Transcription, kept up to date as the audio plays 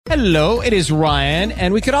Hello, it is Ryan,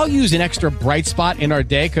 and we could all use an extra bright spot in our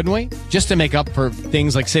day, couldn't we? Just to make up for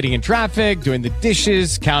things like sitting in traffic, doing the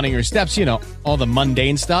dishes, counting your steps, you know, all the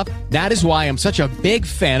mundane stuff. That is why I'm such a big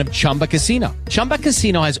fan of Chumba Casino. Chumba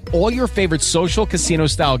Casino has all your favorite social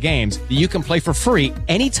casino-style games that you can play for free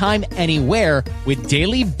anytime, anywhere with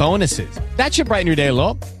daily bonuses. That should brighten your day a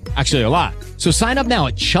little. Actually, a lot. So sign up now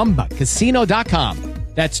at ChumbaCasino.com.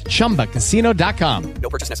 That's ChumbaCasino.com. No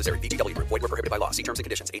purchase necessary. VGW Group. Void where prohibited by law. See terms and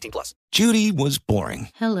conditions. 18+. Judy was boring.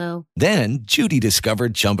 Hello. Then Judy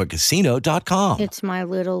discovered ChumbaCasino.com. It's my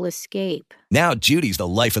little escape. Now Judy's the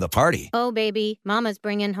life of the party. Oh, baby, mama's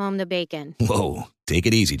bringing home the bacon. Whoa, take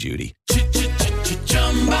it easy, Judy.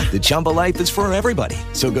 The Chumba life is for everybody.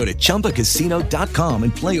 So go to ChumbaCasino.com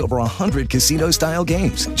and play over 100 casino-style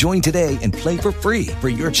games. Join today and play for free for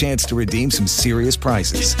your chance to redeem some serious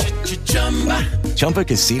prizes.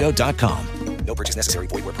 ChumbaCasino.com. No purchase necessary.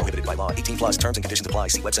 Void where prohibited by law. 18+. Terms and conditions apply.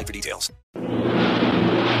 See website for details.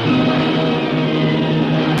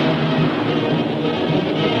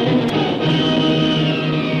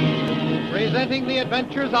 Presenting the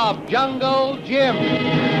adventures of Jungle Jim.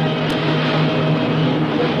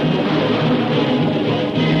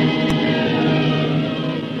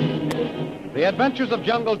 The Adventures of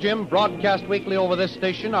Jungle Jim, broadcast weekly over this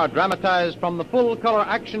station, are dramatized from the full-color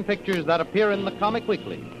action pictures that appear in the Comic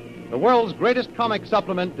Weekly, the world's greatest comic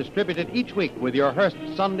supplement distributed each week with your Hearst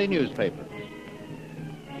Sunday newspaper.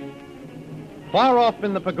 Far off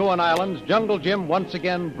in the Paguan Islands, Jungle Jim once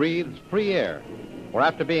again breathes free air, for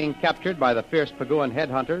after being captured by the fierce Paguan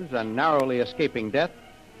headhunters and narrowly escaping death,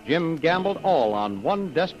 Jim gambled all on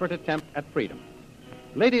one desperate attempt at freedom.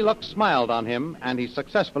 Lady Luck smiled on him, and he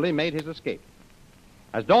successfully made his escape.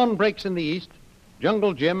 As dawn breaks in the east,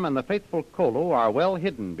 Jungle Jim and the faithful Kolo are well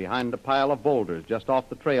hidden behind a pile of boulders just off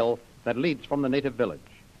the trail that leads from the native village.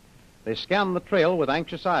 They scan the trail with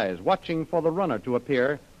anxious eyes, watching for the runner to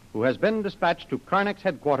appear, who has been dispatched to Karnak's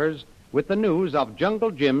headquarters with the news of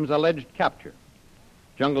Jungle Jim's alleged capture.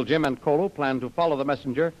 Jungle Jim and Kolo plan to follow the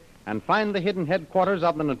messenger and find the hidden headquarters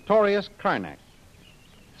of the notorious Karnak.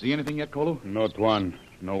 See anything yet, Kolo? Not one.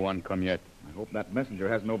 No one come yet. I hope that messenger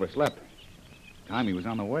hasn't overslept. Time he was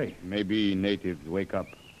on the way. Maybe natives wake up.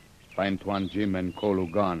 Find Tuan Jim and Kolo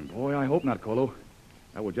gone. Boy, I hope not, Kolo.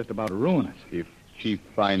 That would just about ruin us. If Chief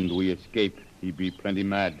find we escape, he be plenty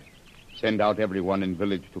mad. Send out everyone in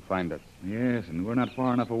village to find us. Yes, and we're not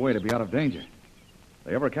far enough away to be out of danger. If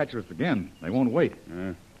they ever capture us again, they won't wait.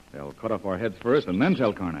 They'll cut off our heads first and then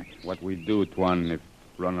tell Karnak. What we do, Tuan, if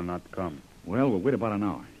runner not come? Well, we'll wait about an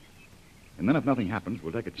hour. And then if nothing happens,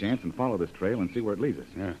 we'll take a chance and follow this trail and see where it leads us.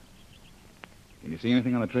 Yeah. Can you see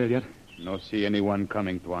anything on the trail yet? No see anyone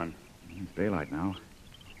coming, Tuan. It's daylight now.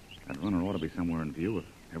 That runner ought to be somewhere in view if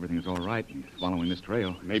everything is all right and he's following this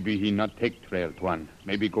trail. Maybe he not take trail, Tuan.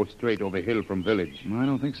 Maybe go straight over hill from village. No, I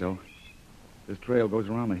don't think so. This trail goes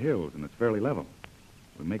around the hills and it's fairly level.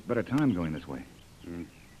 We'll make better time going this way.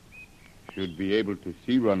 Should be able to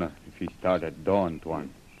see runner if he start at dawn, Tuan.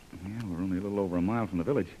 Yeah, we're only a little over a mile from the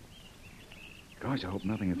village. Gosh, I hope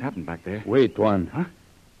nothing has happened back there. Wait, Tuan. Huh?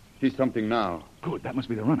 See something now. Good, that must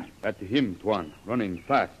be the runner. That's him, Tuan, running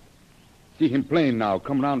fast. See him plain now,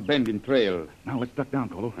 come round bend in trail. Now, let's duck down,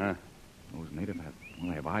 Kolo. Huh? Those natives they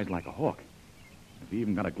have eyes like a hawk. If he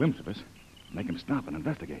even got a glimpse of us, make him stop and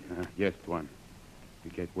investigate. Yes, Tuan. We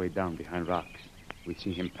get way down behind rocks. We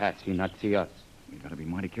see him pass, he not see us. We gotta be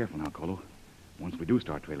mighty careful now, Kolo. Once we do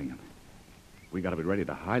start trailing him. We gotta be ready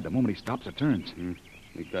to hide the moment he stops or turns.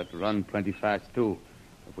 We got to run plenty fast, too.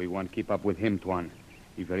 If we want to keep up with him, Tuan.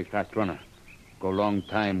 He very fast runner. Go long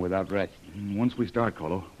time without rest. Once we start,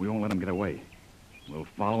 Kolo, we won't let him get away. We'll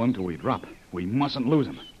follow him till we drop. We mustn't lose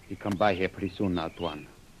him. He come by here pretty soon now, Tuan.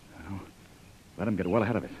 Well, let him get well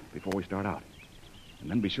ahead of us before we start out.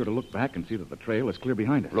 And then be sure to look back and see that the trail is clear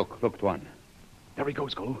behind us. Look, Tuan. There he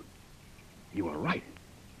goes, Kolo. You were right.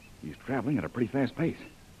 He's traveling at a pretty fast pace.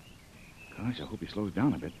 Gosh, I hope he slows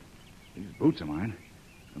down a bit. These boots of mine,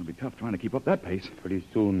 it's going to be tough trying to keep up that pace. Pretty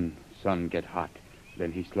soon, sun get hot.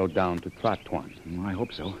 Then he slow down to trot, Tuan. I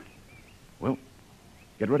hope so. Well,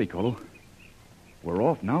 get ready, Kolo. We're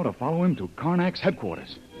off now to follow him to Karnak's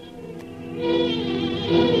headquarters.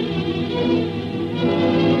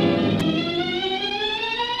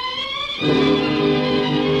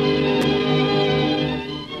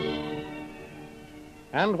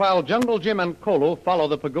 And while Jungle Jim and Kolo follow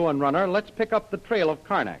the Paguan runner, let's pick up the trail of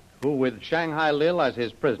Karnak, who, with Shanghai Lil as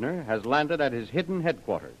his prisoner, has landed at his hidden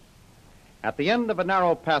headquarters. At the end of a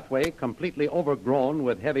narrow pathway, completely overgrown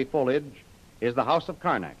with heavy foliage, is the house of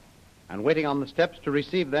Karnak, and waiting on the steps to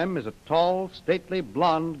receive them is a tall, stately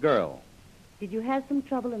blonde girl. Did you have some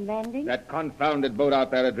trouble in landing? That confounded boat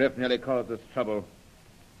out there adrift nearly caused us trouble.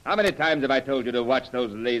 How many times have I told you to watch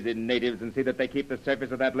those lazy natives and see that they keep the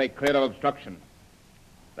surface of that lake clear of obstruction?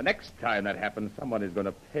 The next time that happens, someone is going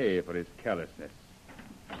to pay for his carelessness.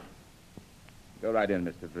 Go right in,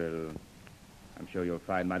 Mr. Brill. I'm sure you'll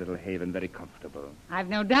find my little haven very comfortable. I've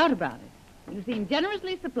no doubt about it. You seem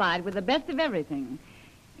generously supplied with the best of everything,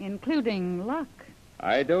 including luck.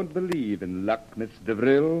 I don't believe in luck, Miss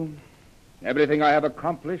DeVril. Everything I have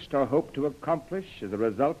accomplished or hope to accomplish is a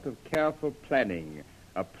result of careful planning,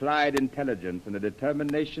 applied intelligence, and a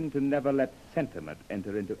determination to never let sentiment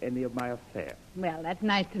enter into any of my affairs. Well, that's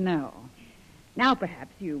nice to know. Now,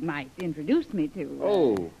 perhaps you might introduce me to...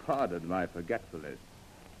 Oh, pardon my forgetfulness.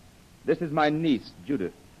 This is my niece,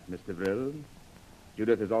 Judith, Mr. Brill.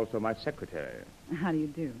 Judith is also my secretary. How do you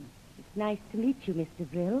do? It's nice to meet you, Mr.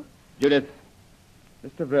 Brill. Judith,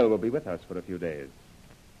 Mr. Brill will be with us for a few days.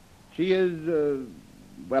 She is,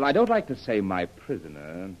 well, I don't like to say my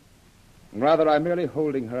prisoner. Rather, I'm merely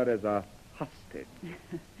holding her as a hostage.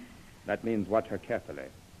 That means watch her carefully.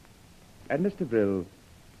 And, Mr. Brill,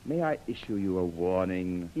 may I issue you a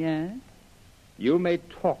warning? Yes? You may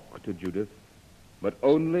talk to Judith, but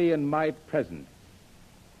only in my presence.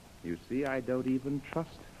 You see, I don't even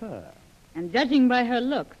trust her. And judging by her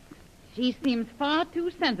looks, she seems far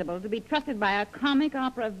too sensible to be trusted by a comic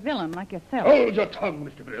opera villain like yourself. Hold your tongue,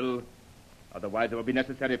 Mr. Brill. Otherwise, it will be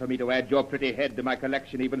necessary for me to add your pretty head to my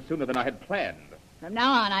collection even sooner than I had planned. From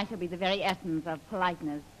now on, I shall be the very essence of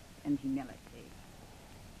politeness and humility.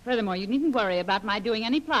 Furthermore, you needn't worry about my doing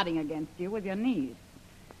any plotting against you with your niece.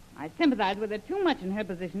 I sympathize with her too much in her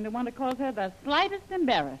position to want to cause her the slightest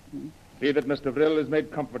embarrassment. See that Mr. Brill is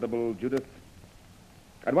made comfortable, Judith.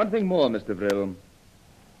 And one thing more, Mr. Brill.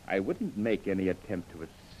 I wouldn't make any attempt to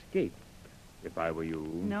escape if I were you.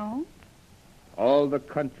 No? All the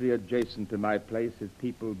country adjacent to my place is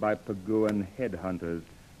peopled by Paguan headhunters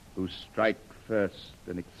who strike first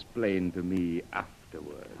and explain to me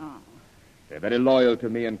afterward. Oh. They're very loyal to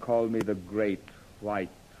me and call me the Great White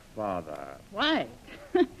Father. White?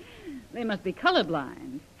 They must be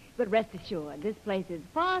colorblind. But rest assured, this place is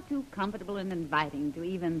far too comfortable and inviting to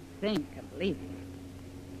even think of leaving.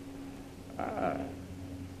 Ah.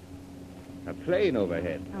 A plane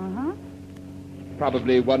overhead. Uh-huh.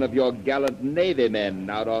 Probably one of your gallant Navy men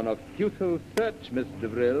out on a futile search, Miss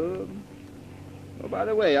DeVril. Oh, by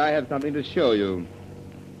the way, I have something to show you.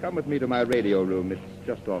 Come with me to my radio room. It's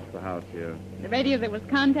just off the house here. The radio that was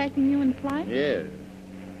contacting you in flight? Yes.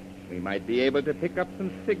 We might be able to pick up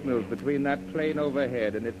some signals between that plane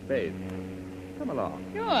overhead and its base. Come along.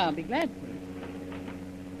 Sure, I'll be glad to.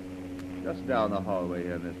 Just down the hallway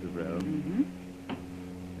here, Miss DeVril. Mm-hmm.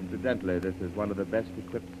 Incidentally, this is one of the best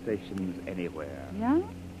equipped stations anywhere. Yeah?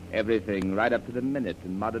 Everything right up to the minute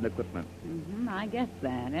in modern equipment. Mm-hmm, I guess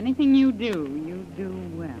that. Anything you do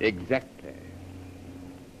well. Exactly.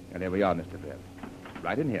 And here we are, Mr. Brill.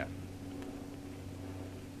 Right in here.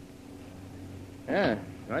 Yeah.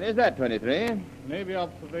 What is that, 23? Navy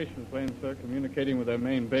observation plane, sir, communicating with their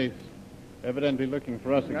main base. Evidently looking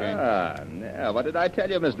for us again. Ah, now, what did I tell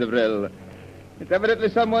you, Mr. Brill? It's evidently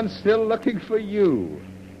someone still looking for you.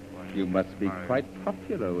 You must be quite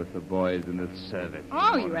popular with the boys in the service.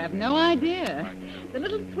 Oh, you have no idea. The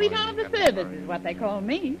little sweetheart of the service is what they call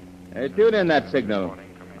me. Hey, tune in that signal.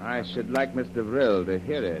 I should like Mr. Brill to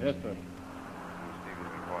hear it. Yes, sir.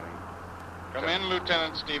 Come in,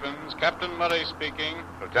 Lieutenant Stevens. Captain Murray speaking.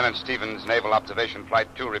 Lieutenant Stevens, Naval Observation Flight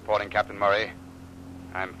 2 reporting, Captain Murray.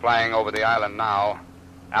 I'm flying over the island now.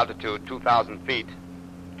 Altitude 2,000 feet.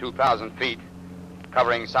 2,000 feet.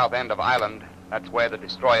 Covering south end of island. That's where the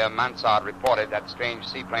destroyer Mansard reported that strange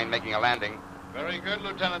seaplane making a landing. Very good,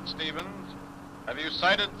 Lieutenant Stevens. Have you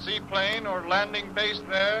sighted seaplane or landing base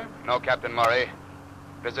there? No, Captain Murray.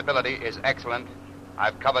 Visibility is excellent.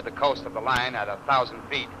 I've covered the coast of the line at 1,000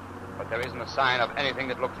 feet, but there isn't a sign of anything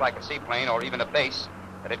that looks like a seaplane or even a base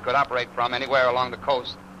that it could operate from anywhere along the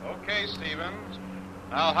coast. Okay, Stevens.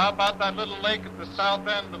 Now, how about that little lake at the south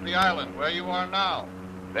end of the island, where you are now?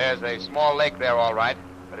 There's a small lake there, all right,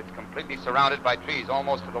 but it's completely surrounded by trees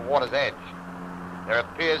almost to the water's edge. There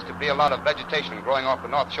appears to be a lot of vegetation growing off the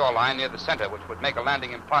north shoreline near the center, which would make a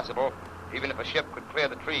landing impossible, even if a ship could clear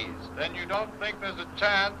the trees. Then you don't think there's a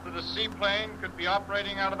chance that a seaplane could be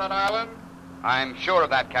operating out of that island? I'm sure of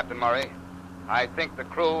that, Captain Murray. I think the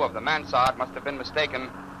crew of the Mansard must have been mistaken.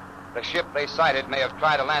 The ship they sighted may have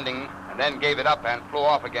tried a landing and then gave it up and flew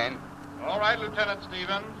off again. All right, Lieutenant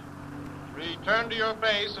Stevens. Return to your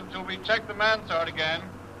base until we check the Mansard again.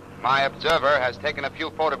 My observer has taken a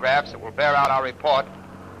few photographs that will bear out our report.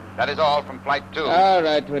 That is all from Flight 2. All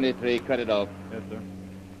right, 23. Cut it off. Yes, sir.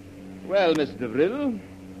 Well, Mr. Vril,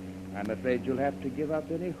 I'm afraid you'll have to give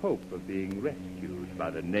up any hope of being rescued by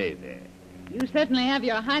the Navy. You certainly have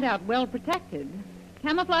your hideout well protected.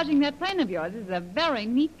 Camouflaging that plane of yours is a very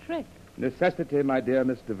neat trick. Necessity, my dear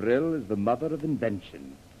Mr. Vril, is the mother of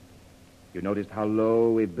invention. You noticed how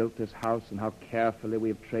low we've built this house and how carefully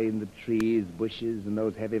we've trained the trees, bushes, and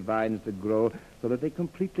those heavy vines to grow so that they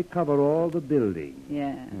completely cover all the building.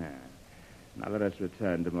 Yeah. Now let us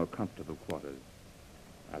return to more comfortable quarters.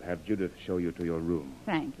 I'll have Judith show you to your room.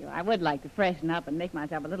 Thank you. I would like to freshen up and make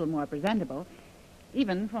myself a little more presentable,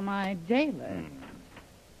 even for my jailer.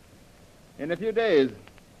 In a few days,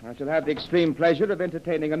 I shall have the extreme pleasure of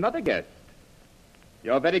entertaining another guest.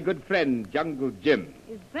 Your very good friend, Jungle Jim.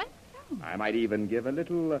 Is that so? I might even give a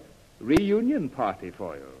little reunion party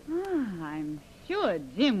for you. I'm sure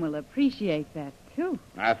Jim will appreciate that, too.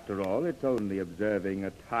 After all, it's only observing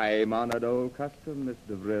a time-honored old custom,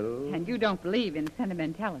 Mr. Vril. And you don't believe in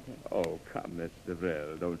sentimentality. Oh, come, Mr.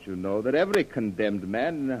 Vril. Don't you know that every condemned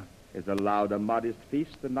man is allowed a modest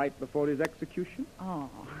feast the night before his execution? Oh.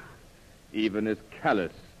 Even as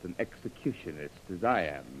callous an executionist as I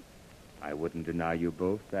am, I wouldn't deny you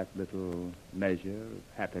both that little measure of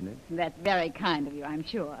happiness. That's very kind of you, I'm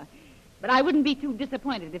sure. But I wouldn't be too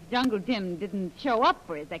disappointed if Jungle Jim didn't show up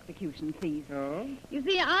for his execution feast. Oh? You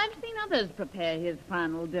see, I've seen others prepare his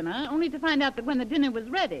final dinner, only to find out that when the dinner was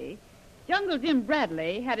ready, Jungle Jim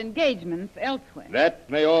Bradley had engagements elsewhere. That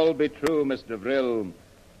may all be true, Mr. Vril,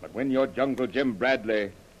 but when your Jungle Jim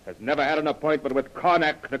Bradley has never had an appointment with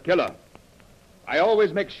Karnak the Killer, I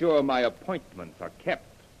always make sure my appointments are kept.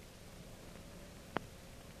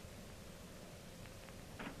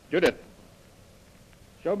 Judith,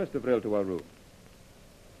 show Mr. Vril to her room.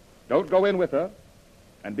 Don't go in with her,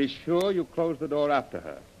 and be sure you close the door after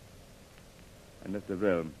her. And, Mr.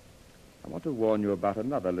 Vril, I want to warn you about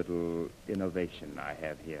another little innovation I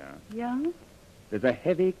have here. Yeah? There's a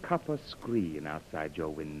heavy copper screen outside your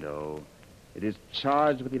window. It is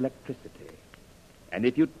charged with electricity. And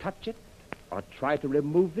if you touch it or try to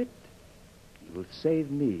remove it, you will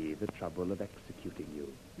save me the trouble of executing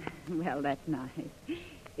you. Well, that's nice.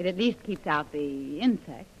 It at least keeps out the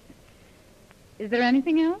insects. Is there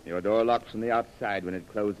anything else? Your door locks from the outside when it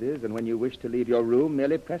closes, and when you wish to leave your room,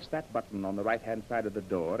 merely press that button on the right-hand side of the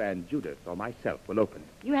door, and Judith or myself will open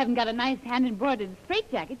it. You haven't got a nice hand-embroidered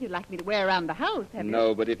straitjacket you'd like me to wear around the house, have you?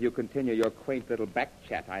 No, but if you continue your quaint little back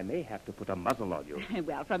chat, I may have to put a muzzle on you.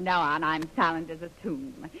 Well, from now on, I'm silent as a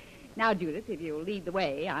tomb. Now, Judith, if you'll lead the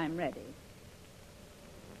way, I'm ready.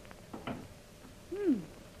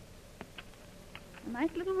 A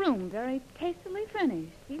nice little room, very tastefully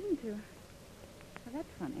furnished, even to... Well, that's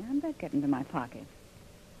funny. How'd that get into my pocket?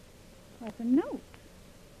 Well, it's a note.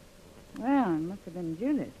 Well, it must have been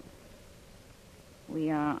Judith.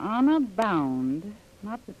 We are honor bound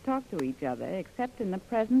not to talk to each other except in the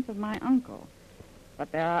presence of my uncle.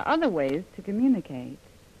 But there are other ways to communicate.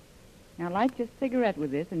 Now, light your cigarette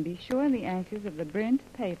with this and be sure the ashes of the burnt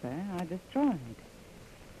paper are destroyed.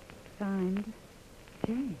 Signed,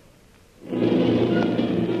 J.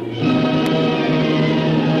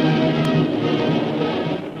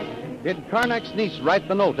 Did Karnak's niece write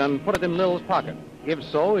the note and put it in Lil's pocket? If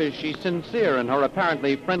so, is she sincere in her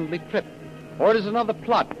apparently friendly trip? Or is it another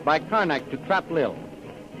plot by Karnak to trap Lil?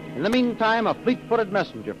 In the meantime, a fleet-footed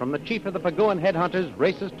messenger from the chief of the Paguan headhunters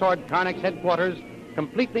races toward Karnak's headquarters,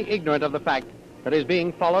 completely ignorant of the fact that he's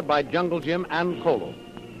being followed by Jungle Jim and Kolo.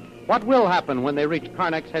 What will happen when they reach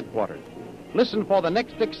Karnak's headquarters? Listen for the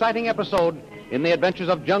next exciting episode in the adventures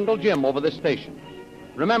of Jungle Jim over this station.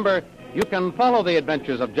 Remember, you can follow the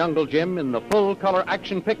adventures of Jungle Jim in the full-color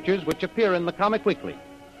action pictures which appear in the Comic Weekly,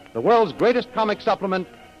 the world's greatest comic supplement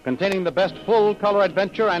containing the best full-color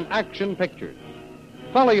adventure and action pictures.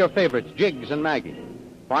 Follow your favorites, Jiggs and Maggie,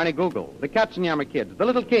 Barney Google, the Katzenjammer Kids, the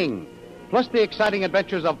Little King, plus the exciting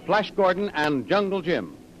adventures of Flash Gordon and Jungle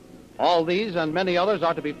Jim. All these and many others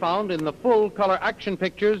are to be found in the full-color action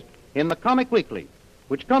pictures in the Comic Weekly,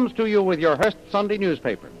 which comes to you with your Hearst Sunday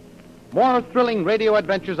newspaper. More thrilling radio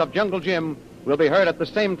adventures of Jungle Jim will be heard at the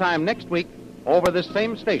same time next week over this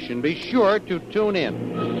same station. Be sure to tune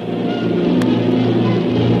in.